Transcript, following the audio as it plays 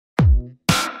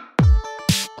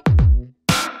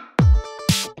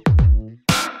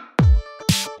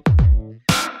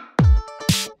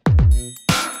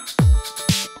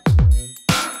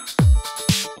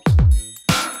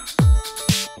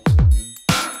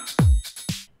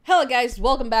Hello guys,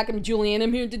 welcome back. I'm Julie and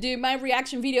I'm here to do my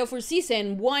reaction video for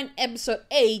season 1 episode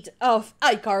 8 of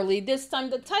iCarly. This time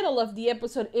the title of the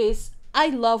episode is I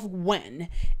Love Gwen.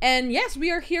 And yes, we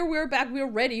are here, we're back, we're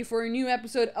ready for a new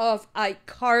episode of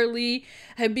iCarly.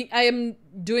 I am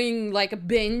doing like a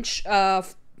binge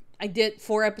of, I did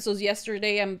 4 episodes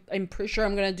yesterday. I'm pretty sure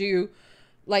I'm gonna do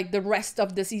like the rest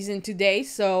of the season today.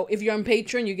 So if you're on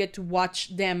Patreon, you get to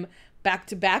watch them back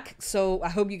to back. So I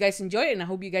hope you guys enjoy it and I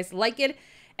hope you guys like it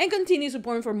and continue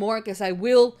supporting for more, because I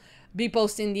will be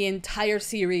posting the entire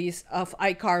series of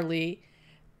iCarly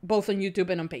both on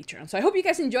YouTube and on Patreon. So I hope you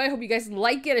guys enjoy. I hope you guys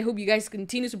like it. I hope you guys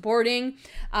continue supporting.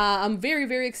 I'm very,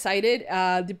 very excited.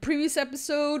 The previous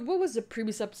episode, what was the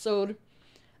previous episode?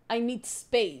 I Need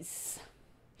Space.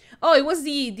 Oh, it was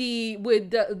the with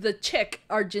the chick,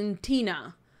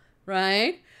 Argentina,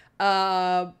 right?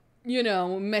 You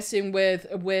know, messing with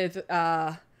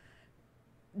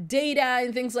data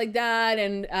and things like that,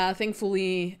 and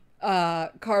thankfully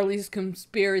Carly's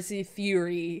conspiracy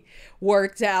theory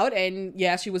worked out, and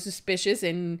yeah, she was suspicious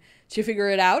and she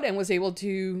figured it out and was able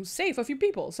to save a few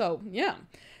people. So yeah,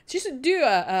 she should do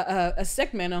a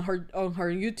segment on her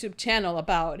YouTube channel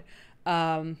about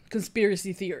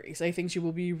conspiracy theories. I think she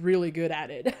will be really good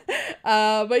at it.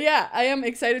 But yeah, I am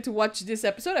excited to watch this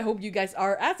episode. I hope you guys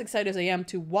are as excited as I am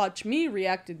to watch me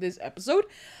react to this episode.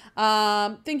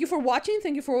 Thank you for watching.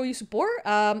 Thank you for all your support.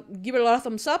 Give it a lot of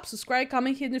thumbs up, subscribe,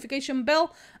 comment, hit the notification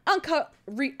bell. Uncut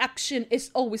reaction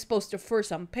is always posted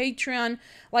first on Patreon.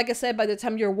 Like I said, by the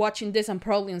time you're watching this, I'm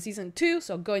probably on season 2,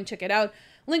 so go and check it out.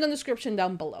 Link on the description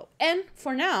down below. And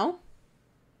for now,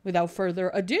 without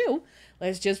further ado,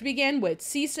 let's just begin with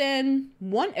season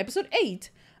 1, episode 8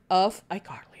 of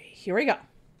iCarly. Here we go.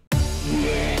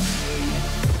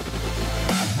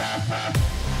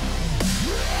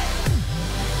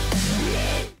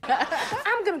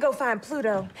 I'm gonna go find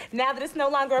Pluto. Now that it's no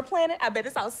longer a planet, I bet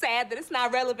it's all sad that it's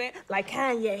not relevant, like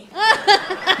Kanye.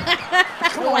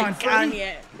 Come on,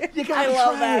 Kanye. You gotta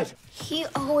love try that. it. He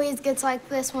always gets like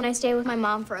this when I stay with my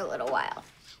mom for a little while.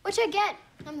 Which I get.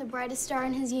 I'm the brightest star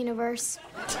in his universe.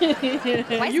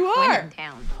 You are.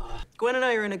 Town. Gwen and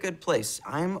I are in a good place.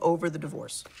 I'm over the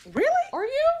divorce. Really? Are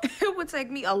you? It would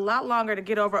take me a lot longer to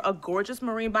get over a gorgeous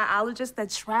marine biologist that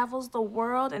travels the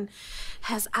world and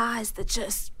has eyes that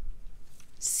just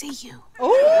see you.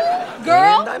 Oh,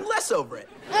 girl. And I'm less over it.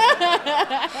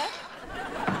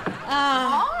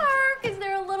 Is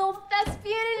there a little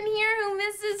thespian in here who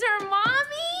misses her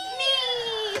mommy?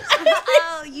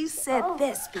 Oh, you said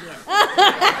thespian.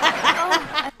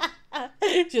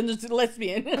 She understood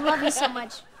lesbian. I love you so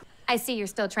much. I see you're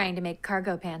still trying to make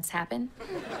cargo pants happen.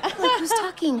 Look, who's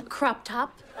talking? Crop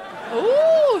top?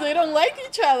 Ooh, they don't like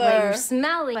each Well, other. you're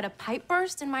smelly. But a pipe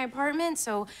burst in my apartment,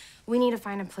 so we need to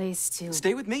find a place to...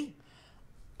 Stay with me.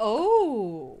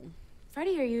 Oh.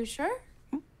 Freddie, are you sure?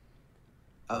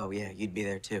 Oh, yeah, you'd be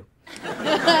there too.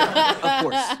 Of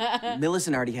course.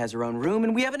 Millicent already has her own room,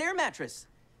 and we have an air mattress.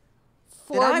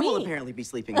 For that I me. will apparently be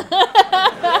sleeping in.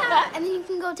 Yeah, and then you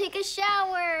can go take a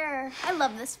shower. I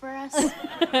love this for us.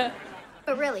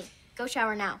 But really, go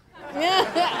shower now.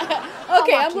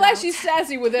 Okay, I'm glad she's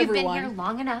sassy with You've everyone. been here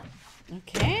long enough.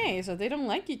 Okay, so they don't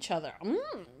like each other.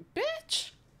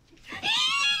 Bitch.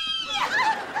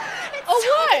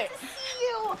 Oh, what? To see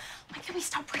you. Why can't we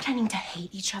stop pretending to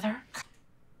hate each other?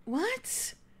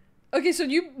 What? Okay, so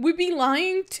you would be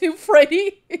lying to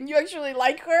Freddie and you actually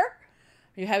like her?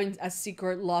 Are you having a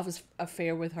secret love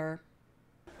affair with her?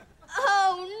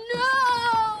 Oh,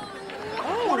 no!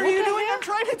 Oh, What are you the doing? heck? I'm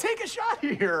trying to take a shot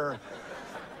here.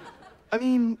 I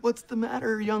mean, what's the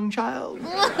matter, young child?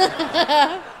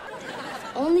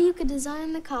 Only you could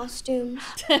design the costumes.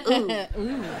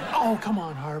 Oh, come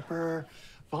on, Harper.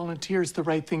 Volunteer's the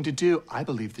right thing to do. I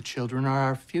believe the children are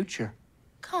our future.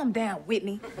 Calm down,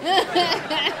 Whitney.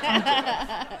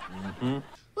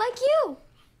 Like you.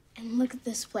 And look at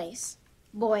this place.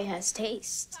 Boy has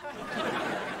taste.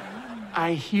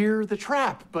 I hear the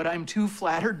trap, but I'm too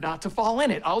flattered not to fall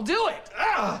in it. I'll do it.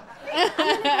 Ugh. I'm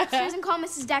gonna go upstairs and call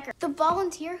Mrs. Decker. The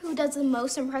volunteer who does the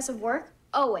most impressive work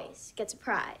always gets a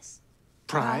prize.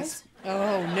 Prize?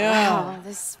 Oh, no. Oh,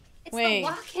 this... It's Wait. the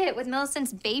locket with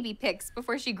Millicent's baby pics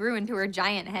before she grew into her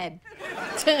giant head.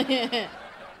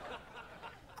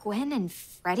 Gwen and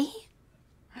Freddie?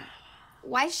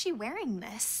 Why is she wearing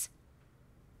this?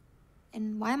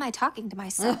 And why am I talking to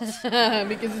myself?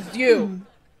 Because it's you.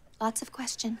 Lots of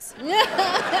questions.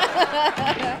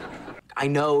 I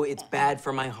know it's bad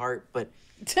for my heart, but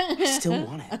I still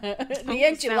want it. The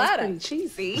enchilada. Pretty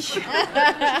cheesy. Just say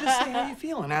how you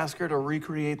feel and ask her to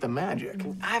recreate the magic.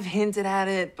 I've hinted at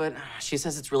it, but she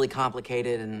says it's really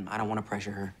complicated and I don't want to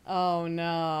pressure her. Oh,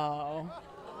 no.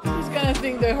 She's gonna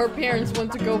think that her parents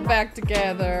want to go back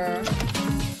together.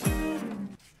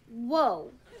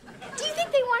 Whoa. Do you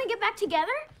think they want to get back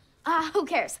together? Who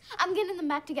cares? I'm getting them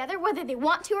back together whether they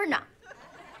want to or not.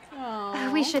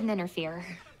 We shouldn't interfere.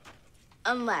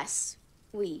 Unless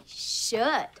we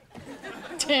should.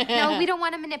 No, we don't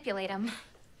want to manipulate him.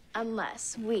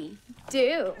 Unless we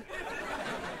do.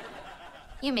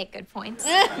 You make good points.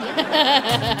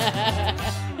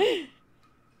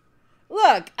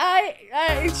 Look,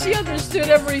 she understood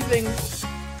everything.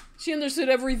 She understood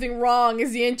everything wrong.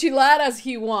 Is the enchiladas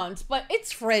he wants, but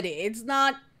it's Freddie. It's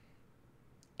not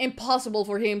impossible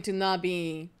for him to not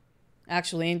be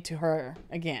actually into her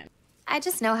again. I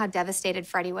just know how devastated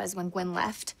Freddie was when Gwen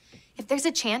left. If there's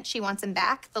a chance she wants him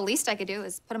back, the least I could do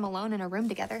is put him alone in a room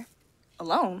together.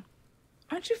 Alone?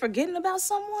 Aren't you forgetting about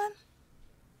someone?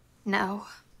 No,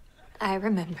 I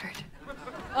remembered.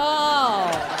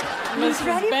 Oh, Mrs.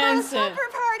 ready Benson. for a supper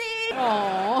party?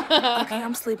 Oh. Okay,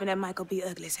 I'm sleeping at Michael B.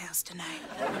 Ugly's house tonight.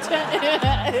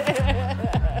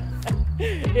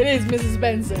 It is Mrs.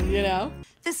 Benson, you know?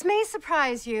 This may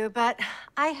surprise you, but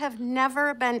I have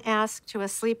never been asked to a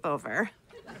sleepover.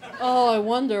 Oh, I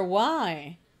wonder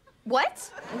why.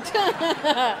 What?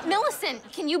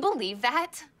 Millicent, can you believe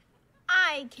that?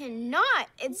 I cannot.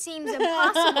 It seems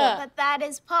impossible, but that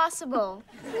is possible.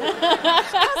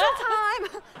 Puzzle time!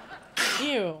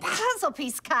 Ew. Puzzle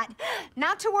piece cut.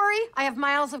 Not to worry, I have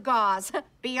miles of gauze.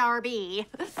 BRB.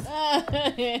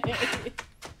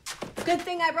 Good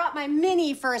thing I brought my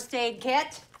mini first aid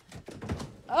kit.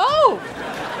 Oh!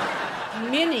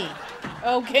 Minnie.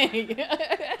 Okay.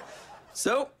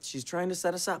 So, she's trying to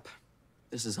set us up.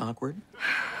 This is awkward.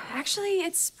 Actually,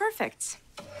 it's perfect.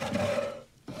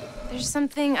 There's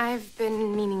something I've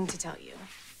been meaning to tell you.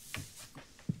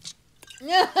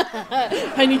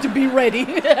 I need to be ready.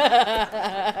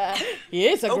 He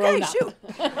is a grown-up. Shoot.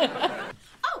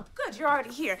 Oh, good, you're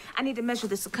already here. I need to measure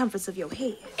the circumference of your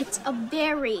head. It's a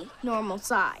very normal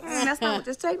size. That's not what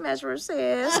this tape measure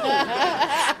says.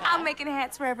 I'm making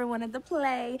hats for everyone at the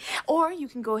play. Or you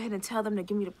can go ahead and tell them to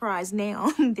give me the prize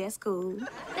now. That's cool.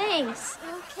 Thanks.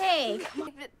 Okay.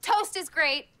 Toast is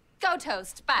great. Go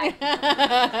Toast. Bye.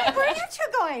 Where are you two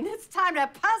going? It's time to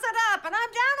puzz it up, and I'm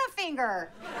down a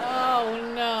finger.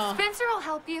 Oh, no. Spencer will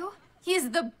help you. He is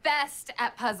the best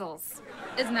at puzzles.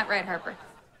 Isn't that right, Harper?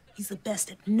 He's the best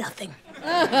at nothing.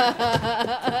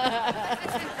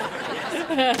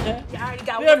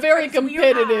 They're very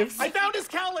competitive. I found his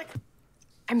cowlick.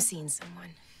 I'm seeing someone.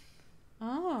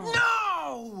 Oh.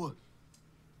 No! I'm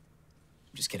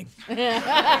just kidding.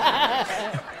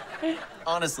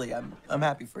 Honestly, I'm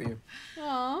happy for you.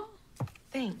 Aw.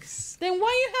 Thanks. Then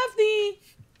why you have the...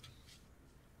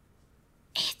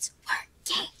 It's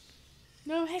working.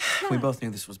 No, heck not. We both knew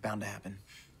this was bound to happen.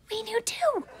 We knew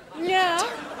too. Yeah.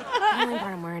 The only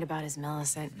part I'm worried about is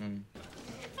Millicent.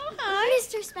 Hi,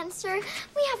 Mr. Spencer.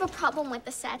 We have a problem with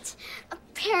the set.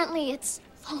 Apparently, it's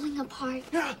falling apart.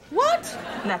 What?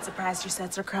 Not surprised your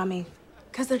sets are crummy.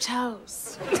 Because they're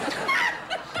toast.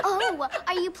 Oh,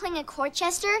 are you playing a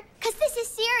Corchester? Because this is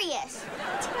serious.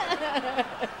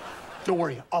 Don't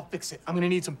worry, I'll fix it. I'm gonna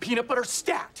need some peanut butter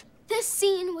stat. This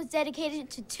scene was dedicated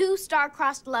to two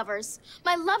star-crossed lovers,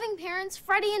 my loving parents,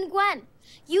 Freddie and Gwen.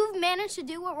 You've managed to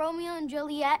do what Romeo and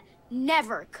Juliet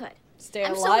never could. Stay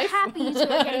I'm alive? so happy you two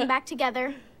are getting back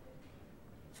together.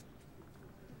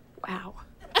 Wow.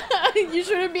 You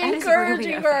shouldn't be That is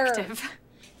encouraging really her. effective.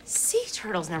 Sea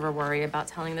turtles never worry about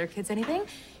telling their kids anything.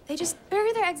 They just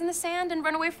bury their eggs in the sand and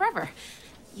run away forever.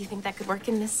 You think that could work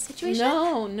in this situation?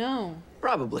 No, no.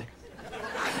 Probably.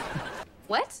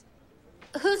 What?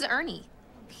 Who's Ernie?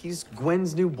 He's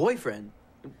Gwen's new boyfriend.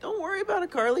 Don't worry about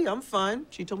it, Carly. I'm fine.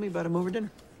 She told me about him over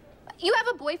dinner. You have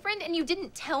a boyfriend and you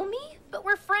didn't tell me? But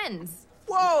we're friends.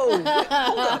 Whoa! Wait,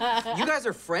 hold up. You guys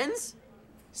are friends?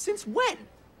 Since when?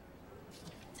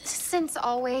 Since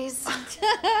always.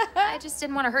 I just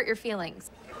didn't want to hurt your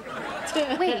feelings.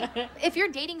 Wait, if you're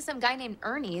dating some guy named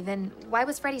Ernie, then why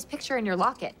was Freddie's picture in your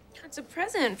locket? It's a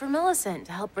present for Millicent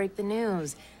to help break the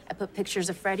news. I put pictures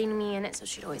of Freddie and me in it so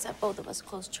she'd always have both of us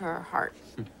close to her heart.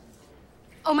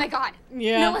 Oh my God.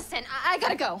 Yeah. Millicent, I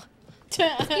gotta go.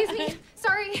 Excuse me.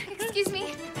 Sorry. Excuse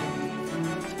me.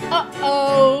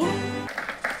 Uh-oh.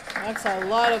 That's a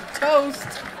lot of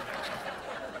toast.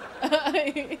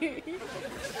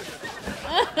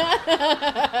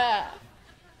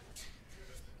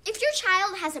 If your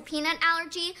child has a peanut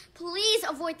allergy, please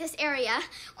avoid this area,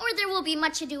 or there will be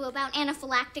much ado about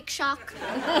anaphylactic shock.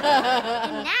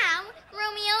 And now,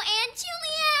 Romeo and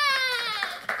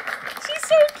Juliet! She's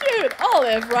so cute.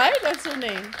 Olive, right? That's her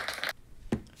name.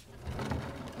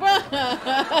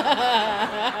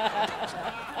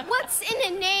 What's in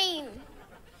a name?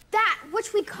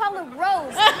 which we call a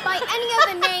rose, by any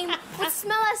other name would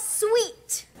smell as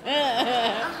sweet.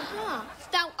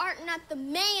 Thou art not the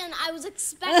man I was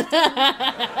expecting.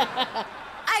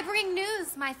 I bring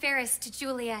news, my fairest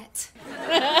Juliet.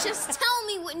 Just tell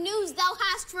me what news thou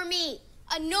hast for me,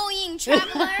 annoying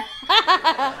traveler.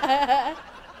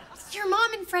 Your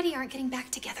mom and Freddie aren't getting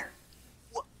back together.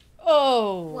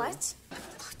 Oh. What?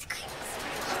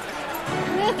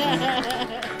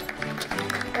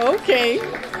 Okay.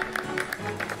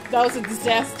 That was a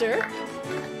disaster.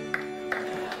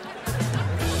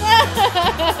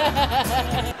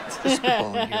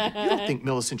 Spitballing here. You don't think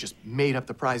Millicent just made up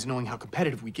the prize knowing how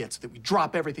competitive we get so that we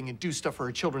drop everything and do stuff for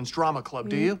her children's drama club,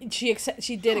 do you?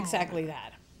 She did exactly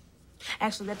that.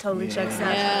 Actually, that totally checks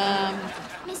out.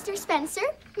 Mr. Spencer,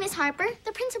 Miss Harper,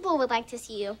 the principal would like to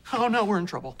see you. Oh, no, we're in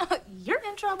trouble. You're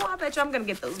in trouble. I bet you I'm gonna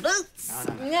get those boots.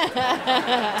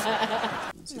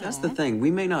 See, that's the thing.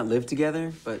 We may not live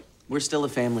together, but we're still a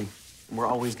family. And we're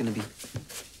always gonna be.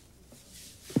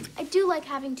 I do like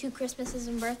having 2 Christmases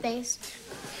and birthdays.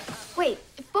 Wait,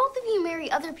 if both of you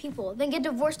marry other people, then get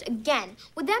divorced again,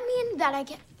 would that mean that I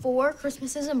get 4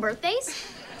 Christmases and birthdays?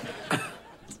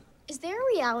 Is there a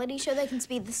reality show that can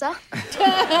speed this up?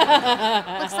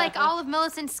 Looks like all of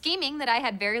Millicent's scheming that I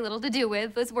had very little to do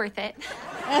with was worth it.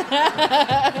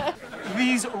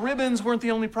 These ribbons weren't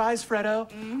the only prize, Fredo.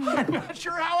 I'm not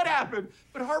sure how it happened,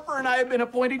 but Harper and I have been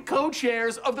appointed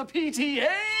co-chairs of the PTA.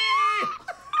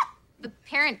 The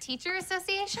Parent-Teacher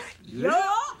Association? Yeah.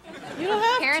 You don't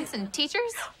have Parents and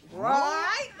teachers?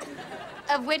 Right.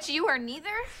 Of which you are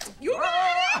neither? You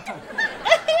right.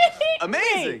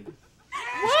 Amazing!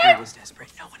 What? School was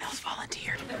desperate. No one else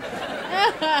volunteered.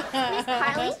 Miss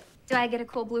Carly? Do I get a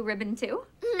cool blue ribbon too?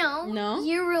 No. No?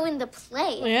 You ruined the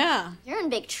play. Yeah. You're in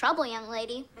big trouble, young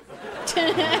lady.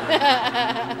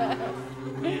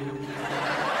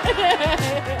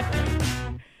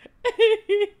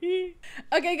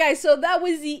 Okay, guys, so that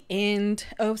was the end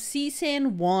of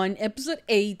season 1, episode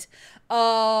 8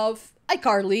 of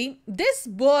iCarly. This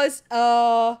was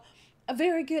a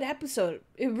very good episode.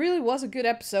 It really was a good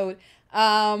episode.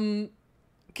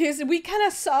 Because we kind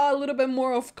of saw a little bit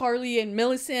more of Carly and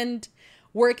Millicent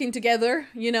working together,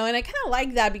 you know, and I kind of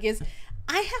like that because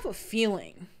I have a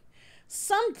feeling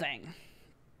something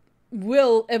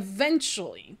will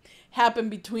eventually happen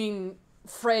between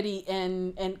Freddie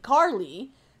and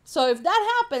Carly. So if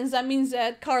that happens, that means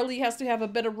that Carly has to have a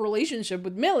better relationship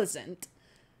with Millicent.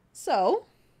 So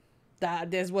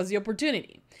this was the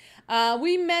opportunity.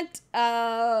 We met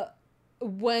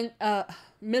when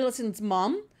Millicent's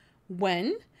mom,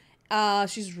 Gwen.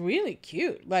 She's really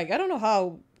cute. Like, I don't know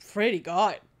how Freddie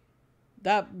got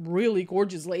that really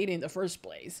gorgeous lady in the first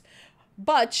place,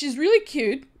 but she's really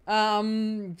cute.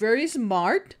 Very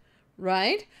smart,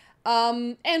 right?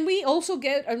 And we also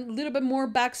get a little bit more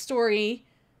backstory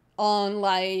on,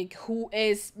 like, who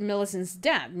is Millicent's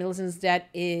dad. Millicent's dad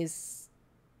is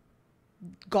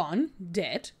gone,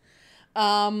 dead.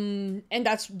 And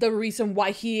that's the reason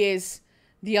why he is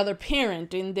the other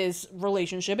parent in this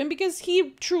relationship. And because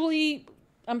he truly,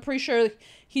 I'm pretty sure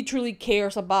he truly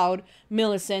cares about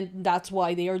Millicent. That's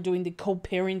why they are doing the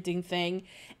co-parenting thing.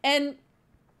 And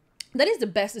that is the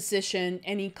best decision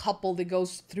any couple that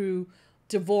goes through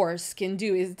divorce can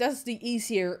do. Is that's the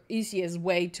easiest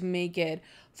way to make it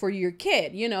for your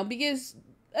kid, you know, because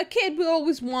a kid will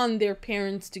always want their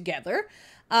parents together,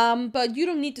 but you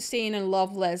don't need to stay in a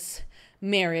loveless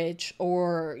marriage,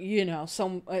 or, you know,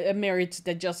 a marriage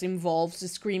that just involves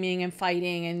screaming and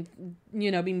fighting and, you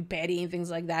know, being petty and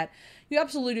things like that. You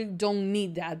absolutely don't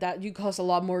need that you cause a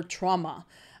lot more trauma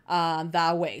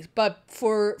that way. But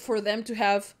for them to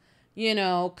have, you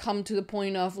know, come to the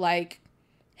point of, like,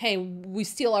 hey, we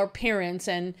still are parents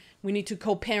and we need to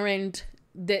co-parent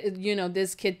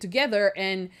this kid together,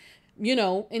 and, you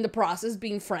know, in the process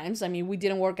being friends. I mean, we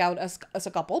didn't work out as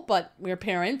a couple, but we're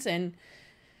parents, and,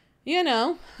 you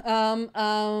know,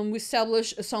 we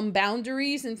establish some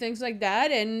boundaries and things like that,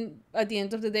 and at the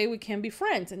end of the day, we can be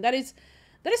friends. And that is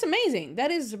amazing. That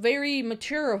is very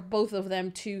mature of both of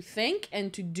them to think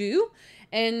and to do.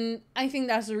 And I think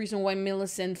that's the reason why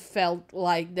Millicent felt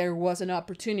like there was an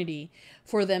opportunity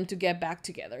for them to get back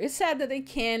together. It's sad that they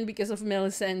can because of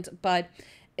Millicent, but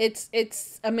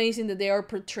it's amazing that they are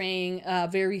portraying a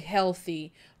very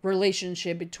healthy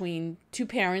relationship between two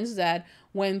parents that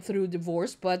went through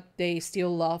divorce, but they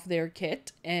still love their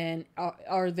kid and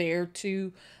are there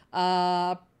to,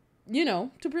 to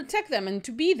protect them and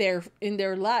to be there in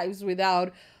their lives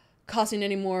without causing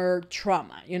any more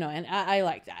trauma, you know. And I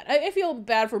like that. I feel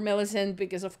bad for Millicent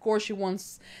because, of course, she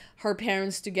wants her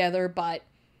parents together, but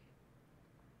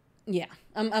yeah,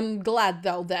 I'm glad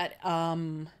though that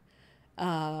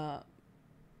that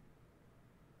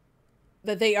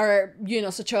they are, you know,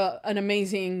 such an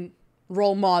amazing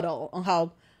role model on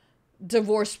how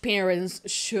divorced parents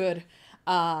should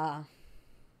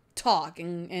talk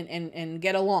and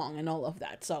get along and all of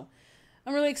that. So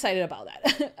I'm really excited about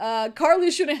that.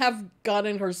 Carly shouldn't have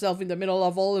gotten herself in the middle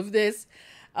of all of this.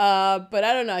 But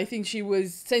I don't know. I think she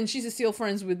was, since she's still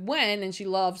friends with Gwen and she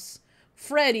loves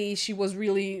Freddie, she was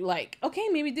really like, okay,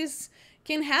 maybe this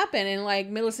can happen. And like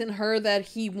Millicent heard that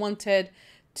he wanted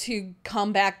to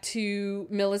come back to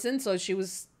Millicent. So she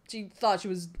thought she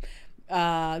was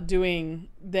doing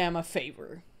them a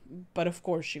favor. But of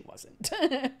course she wasn't.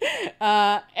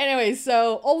 Anyway,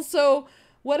 so also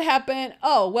what happened?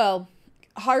 Oh, well,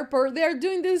 Harper, they're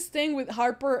doing this thing with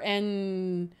Harper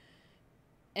and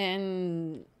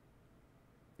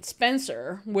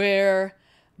Spencer where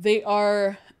they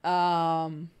are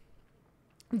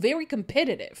very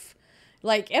competitive.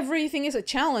 Like everything is a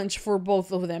challenge for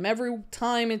both of them. Every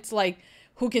time it's like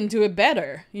who can do it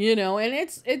better, you know, and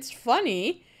it's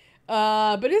funny,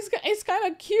 but it's kind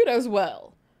of cute as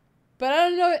well. But I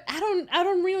don't know. I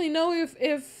don't really know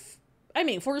if I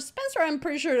mean, for Spencer, I'm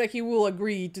pretty sure that he will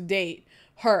agree to date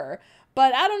her.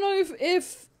 But I don't know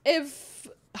if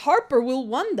Harper will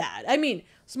want that. I mean,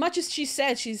 as much as she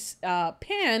said she's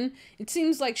pan, it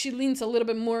seems like she leans a little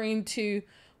bit more into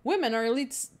women, or at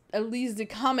least the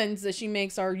comments that she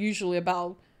makes are usually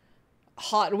about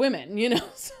hot women, you know.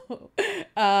 So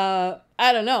I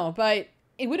don't know, but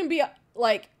it wouldn't be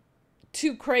like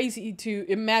too crazy to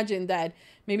imagine that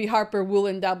maybe Harper will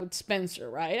end up with Spencer,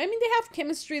 right? I mean, they have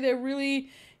chemistry. They're really,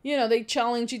 you know, they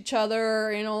challenge each other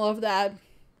and all of that.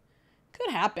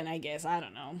 Could happen, I guess. I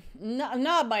don't know.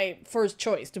 Not my first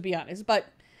choice, to be honest, but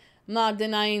I'm not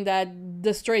denying that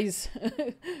the Strays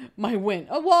might win.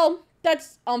 Oh, well,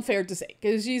 that's unfair to say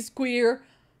because she's queer,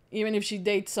 even if she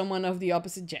dates someone of the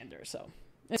opposite gender, so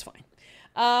it's fine.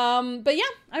 But yeah,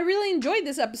 I really enjoyed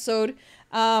this episode.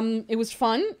 It was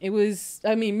fun. It was,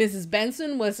 I mean, Mrs.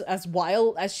 Benson was as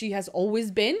wild as she has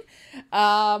always been.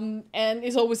 And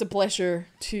it's always a pleasure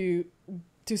to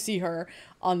see her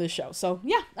on the show. So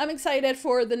yeah, I'm excited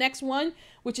for the next one,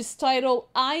 which is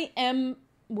titled IMLM.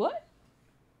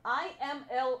 I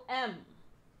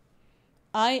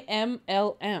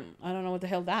don't know what the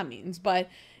hell that means, but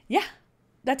yeah,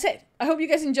 that's it. I hope you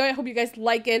guys enjoy. I hope you guys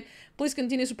like it. Please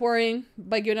continue supporting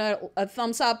by giving it a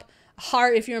thumbs up, a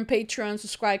heart if you're on Patreon,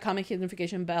 subscribe, comment, hit the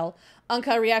notification bell.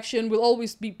 Uncut reaction will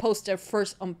always be posted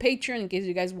first on Patreon in case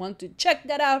you guys want to check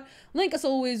that out. Link, as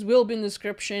always, will be in the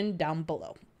description down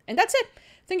below. And that's it.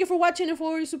 Thank you for watching and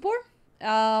for your support.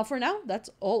 For now, that's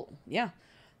all. Yeah.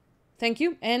 Thank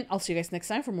you, and I'll see you guys next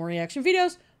time for more reaction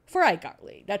videos for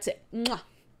iCarly. That's it. Mwah.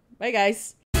 Bye,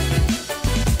 guys.